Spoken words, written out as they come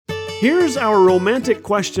Here's our romantic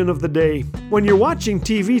question of the day. When you're watching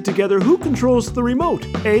TV together, who controls the remote?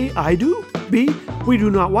 A, I do. B, we do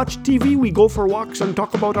not watch TV, we go for walks and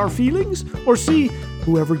talk about our feelings. Or C,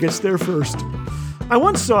 whoever gets there first. I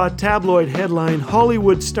once saw a tabloid headline,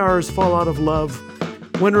 Hollywood stars fall out of love.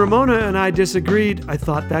 When Ramona and I disagreed, I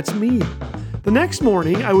thought that's me. The next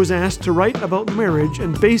morning, I was asked to write about marriage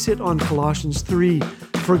and base it on Colossians 3.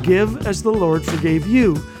 Forgive as the Lord forgave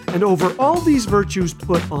you, and over all these virtues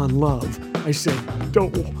put on love. I said,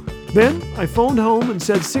 "Doh." Then I phoned home and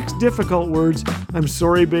said 6 difficult words. I'm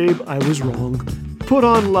sorry, babe, I was wrong. Put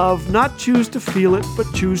on love, not choose to feel it,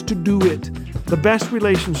 but choose to do it. The best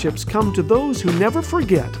relationships come to those who never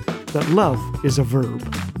forget that love is a verb.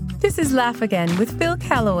 This is Laugh Again with Phil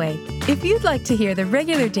Callaway. If you'd like to hear the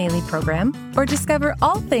regular daily program or discover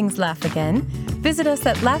all things Laugh Again, visit us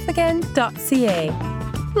at laughagain.ca.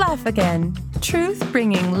 Laugh Again, truth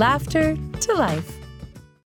bringing laughter to life.